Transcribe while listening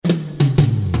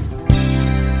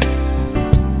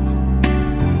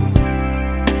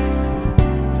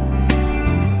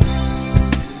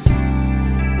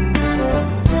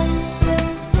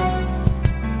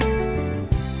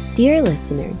Dear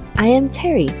listener, I am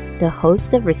Terry, the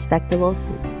host of Respectable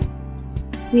Sins.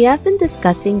 We have been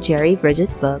discussing Jerry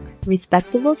Bridges' book,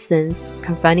 Respectable Sins,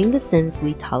 Confronting the Sins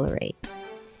We Tolerate.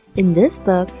 In this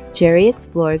book, Jerry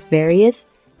explores various,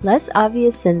 less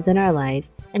obvious sins in our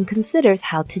lives and considers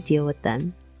how to deal with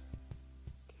them.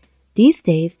 These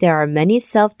days, there are many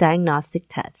self-diagnostic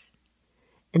tests.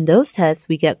 In those tests,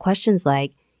 we get questions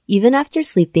like, even after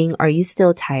sleeping, are you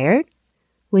still tired?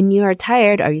 When you are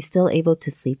tired, are you still able to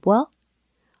sleep well?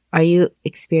 Are you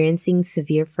experiencing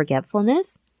severe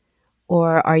forgetfulness?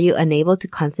 Or are you unable to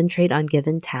concentrate on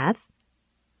given tasks?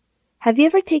 Have you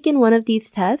ever taken one of these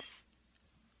tests?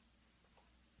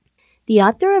 The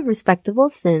author of Respectable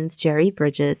Sins, Jerry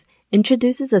Bridges,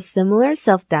 introduces a similar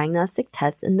self-diagnostic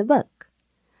test in the book.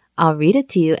 I'll read it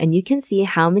to you and you can see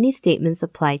how many statements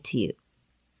apply to you.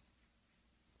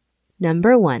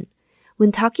 Number 1.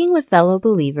 When talking with fellow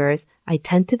believers, I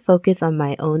tend to focus on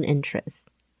my own interests.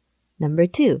 Number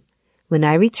 2. When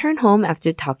I return home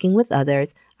after talking with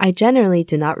others, I generally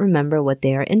do not remember what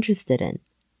they are interested in.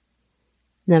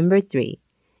 Number 3.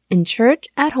 In church,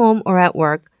 at home, or at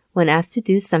work, when asked to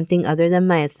do something other than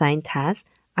my assigned task,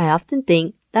 I often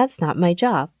think, that's not my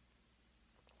job.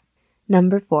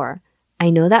 Number 4.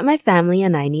 I know that my family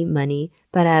and I need money,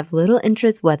 but I have little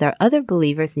interest whether other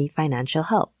believers need financial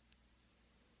help.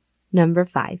 Number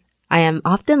 5. I am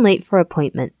often late for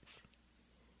appointments.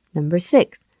 Number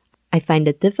 6. I find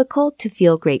it difficult to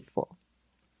feel grateful.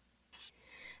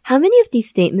 How many of these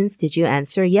statements did you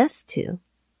answer yes to?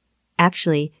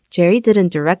 Actually, Jerry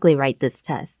didn't directly write this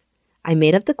test. I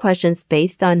made up the questions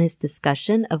based on his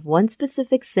discussion of one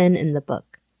specific sin in the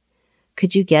book.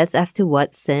 Could you guess as to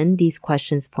what sin these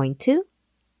questions point to?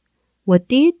 What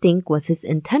do you think was his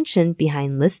intention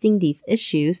behind listing these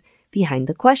issues behind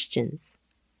the questions?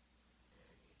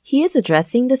 He is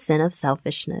addressing the sin of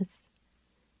selfishness.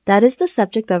 That is the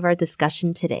subject of our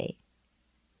discussion today.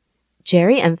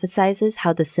 Jerry emphasizes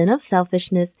how the sin of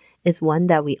selfishness is one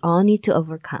that we all need to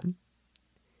overcome.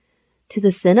 To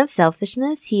the sin of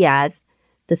selfishness, he adds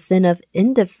the sin of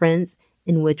indifference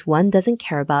in which one doesn't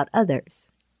care about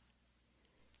others.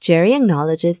 Jerry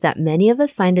acknowledges that many of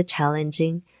us find it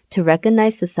challenging to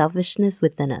recognize the selfishness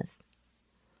within us.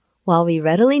 While we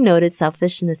readily notice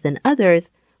selfishness in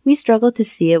others, we struggle to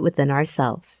see it within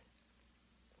ourselves.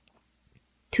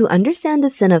 To understand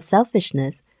the sin of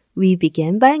selfishness, we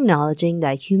begin by acknowledging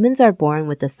that humans are born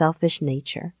with a selfish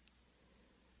nature.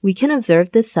 We can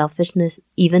observe this selfishness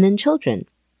even in children.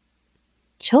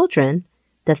 Children?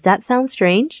 Does that sound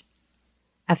strange?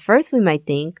 At first we might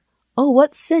think, oh,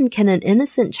 what sin can an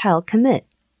innocent child commit?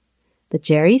 But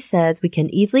Jerry says we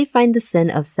can easily find the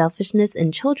sin of selfishness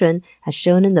in children as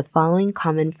shown in the following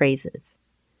common phrases.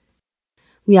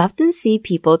 We often see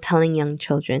people telling young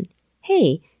children,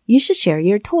 hey, you should share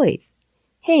your toys.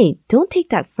 Hey, don't take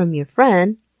that from your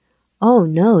friend. Oh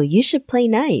no, you should play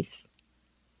nice.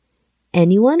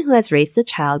 Anyone who has raised a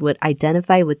child would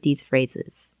identify with these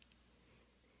phrases.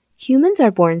 Humans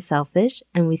are born selfish,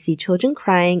 and we see children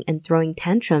crying and throwing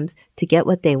tantrums to get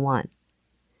what they want.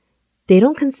 They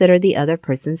don't consider the other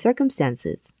person's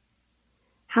circumstances.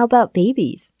 How about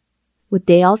babies? Would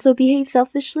they also behave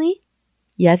selfishly?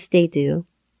 Yes, they do.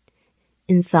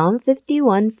 In Psalm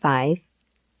 51:5,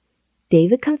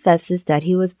 David confesses that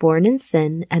he was born in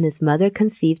sin and his mother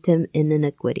conceived him in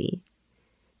iniquity.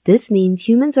 This means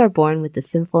humans are born with a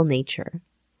sinful nature.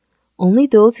 Only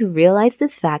those who realize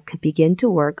this fact could begin to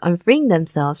work on freeing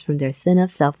themselves from their sin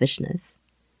of selfishness.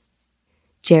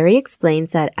 Jerry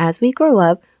explains that as we grow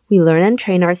up, we learn and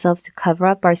train ourselves to cover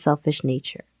up our selfish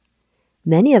nature.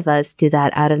 Many of us do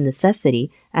that out of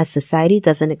necessity as society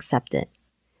doesn't accept it.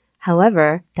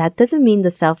 However, that doesn't mean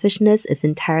the selfishness is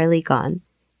entirely gone.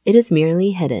 It is merely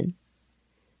hidden.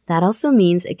 That also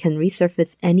means it can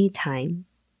resurface any time.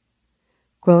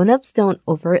 Grown-ups don't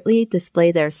overtly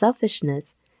display their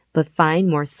selfishness, but find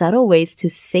more subtle ways to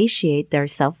satiate their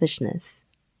selfishness.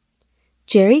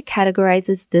 Jerry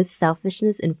categorizes this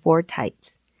selfishness in 4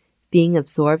 types: being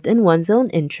absorbed in one's own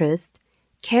interest,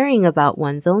 caring about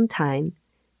one's own time,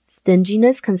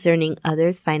 stinginess concerning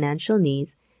others' financial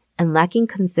needs, and lacking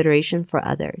consideration for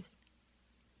others.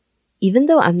 Even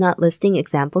though I'm not listing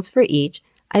examples for each,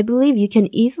 I believe you can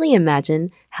easily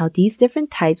imagine how these different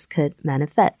types could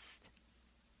manifest.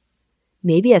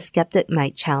 Maybe a skeptic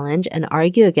might challenge and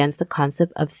argue against the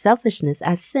concept of selfishness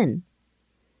as sin.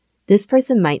 This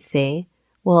person might say,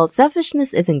 well,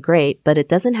 selfishness isn't great, but it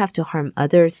doesn't have to harm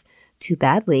others too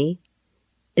badly.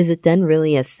 Is it then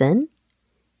really a sin?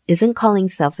 Isn't calling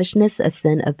selfishness a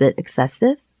sin a bit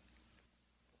excessive?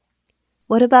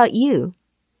 What about you?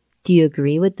 Do you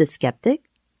agree with the skeptic?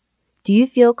 Do you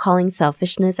feel calling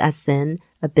selfishness as sin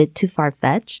A bit too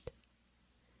far-fetched?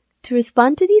 To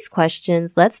respond to these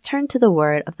questions, let's turn to the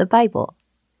word of the Bible.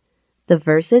 The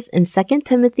verses in 2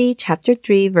 Timothy chapter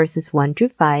 3 verses 1 through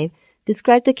 5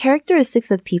 describe the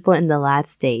characteristics of people in the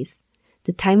last days,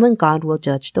 the time when God will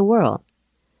judge the world.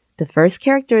 The first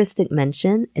characteristic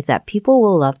mentioned is that people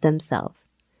will love themselves.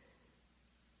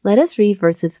 Let us read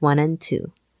verses 1 and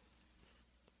 2.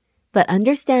 But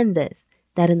understand this,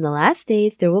 that in the last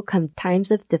days there will come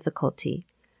times of difficulty,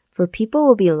 for people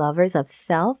will be lovers of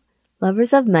self,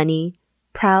 lovers of money,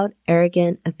 proud,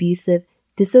 arrogant, abusive,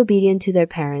 disobedient to their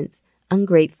parents,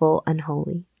 ungrateful,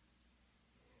 unholy.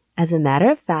 As a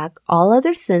matter of fact, all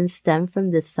other sins stem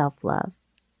from this self-love.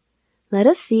 Let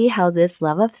us see how this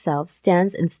love of self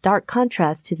stands in stark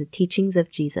contrast to the teachings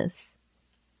of Jesus.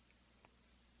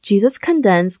 Jesus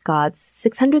condensed God's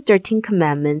 613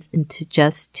 commandments into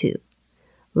just two.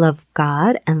 Love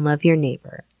God and love your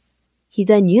neighbor. He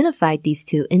then unified these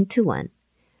two into one.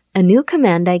 A new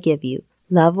command I give you,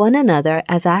 love one another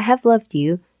as I have loved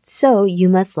you, so you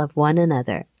must love one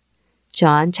another.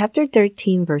 John chapter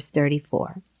 13 verse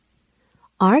 34.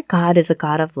 Our God is a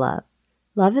God of love.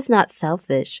 Love is not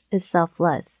selfish, it's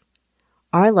selfless.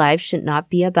 Our lives should not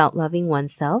be about loving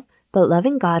oneself, but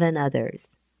loving God and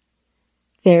others.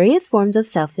 Various forms of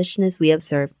selfishness we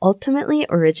observe ultimately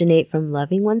originate from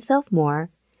loving oneself more,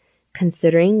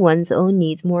 considering one's own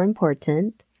needs more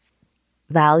important,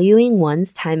 valuing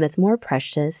one's time as more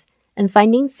precious, and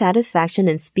finding satisfaction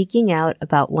in speaking out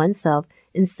about oneself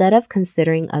instead of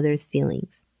considering others'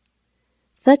 feelings.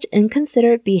 Such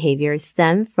inconsiderate behaviors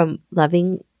stem from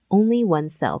loving only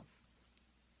oneself.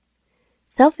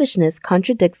 Selfishness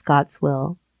contradicts God's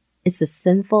will. It's a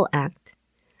sinful act.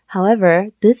 However,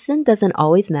 this sin doesn't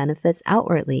always manifest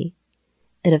outwardly.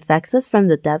 It affects us from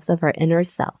the depths of our inner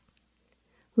self.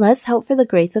 Let's hope for the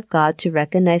grace of God to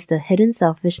recognize the hidden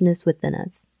selfishness within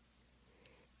us.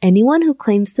 Anyone who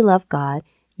claims to love God,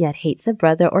 yet hates a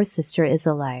brother or sister is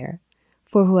a liar.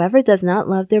 For whoever does not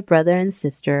love their brother and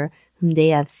sister whom they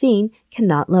have seen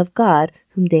cannot love God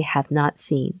whom they have not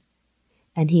seen.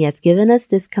 And he has given us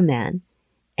this command.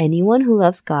 Anyone who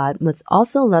loves God must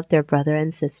also love their brother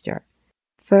and sister.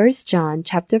 1 John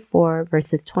chapter 4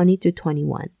 verses 20 through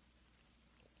 21.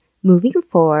 Moving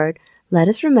forward, let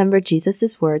us remember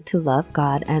Jesus' word to love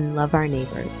God and love our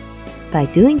neighbors. By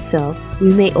doing so,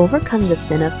 we may overcome the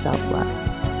sin of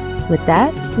self-love. With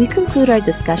that, we conclude our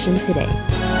discussion today.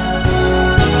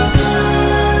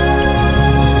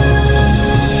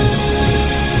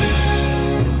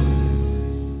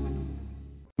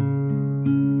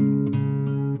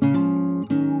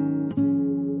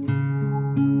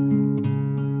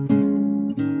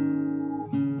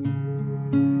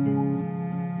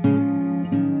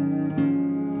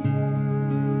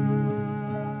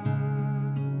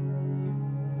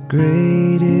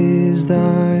 Great is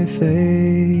thy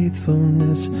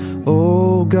faithfulness,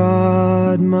 O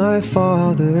God, my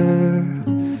Father.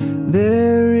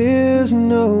 There is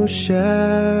no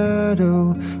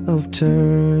shadow of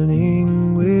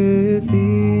turning with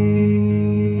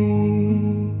thee.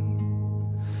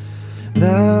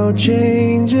 Thou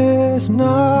changest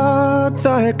not,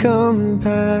 thy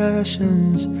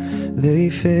compassions, they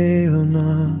fail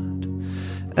not.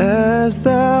 As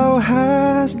thou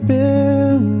hast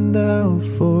been, thou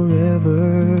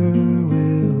forever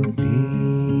wilt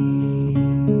be.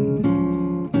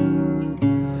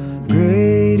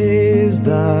 Great is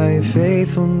thy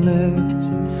faithfulness,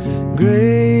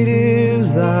 great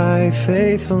is thy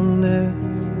faithfulness.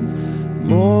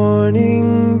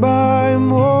 Morning by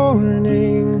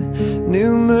morning,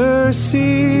 new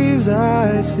mercies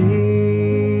I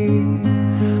see.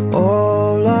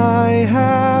 All I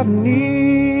have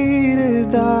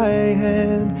needed, thy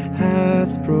hand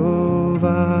hath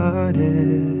provided.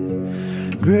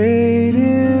 Great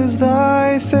is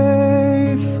thy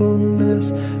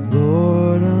faithfulness,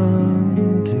 Lord,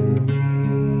 unto me.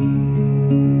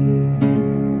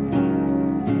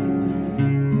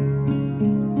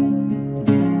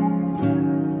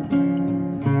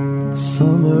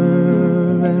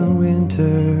 Summer and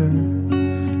winter,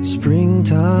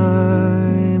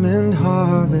 springtime and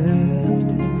harvest,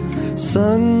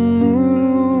 sun,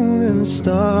 moon, and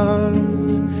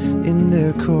stars in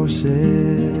their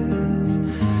courses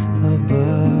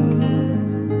above.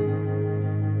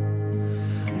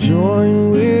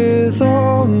 Join with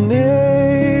all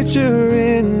nature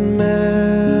in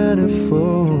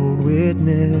manifold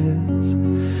witness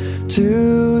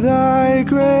to thy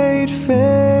great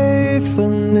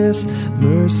faithfulness,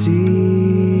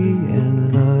 mercy,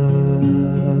 and love.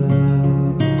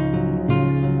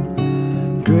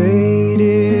 Great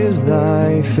is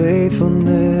thy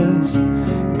faithfulness,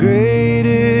 great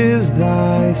is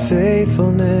thy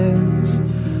faithfulness.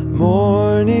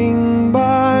 Morning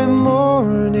by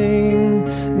morning,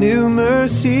 new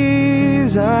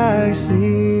mercies I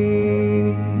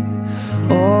see.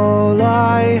 All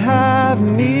I have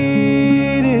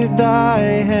needed, thy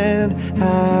hand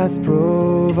hath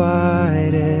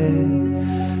provided.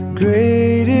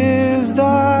 Great is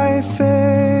thy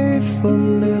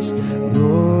faithfulness,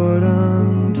 Lord,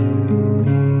 unto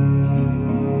me.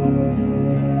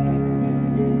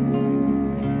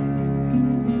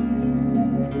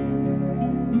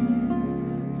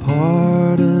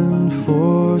 Pardon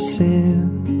for sin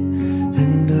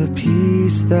and a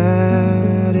peace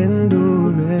that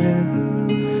endureth,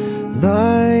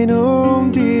 thine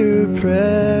own dear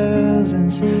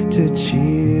presence to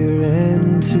cheer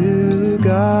and to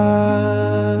guide.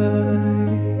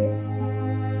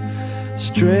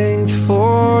 Strength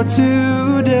for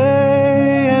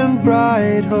today and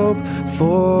bright hope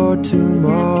for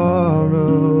tomorrow.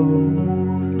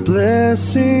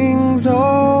 Blessings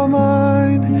all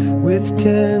mine with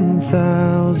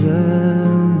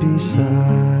 10,000 beside.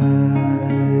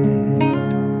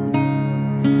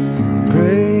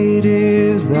 Great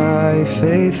is thy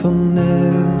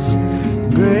faithfulness,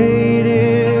 great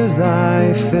is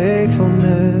thy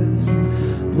faithfulness.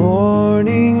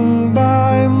 Morning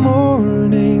by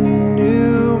morning,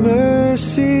 new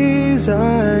mercies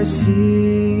I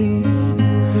see.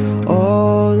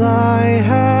 All I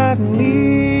have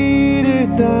needed,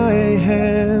 thy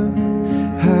hand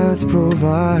hath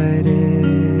provided.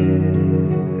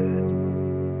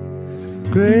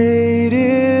 Great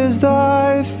is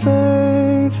thy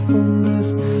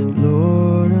faithfulness,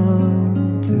 Lord,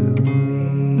 unto me.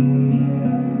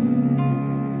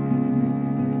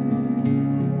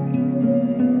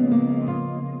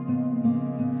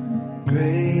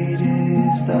 Great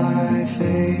is thy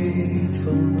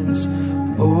faithfulness,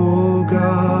 O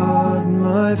God,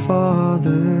 my Father.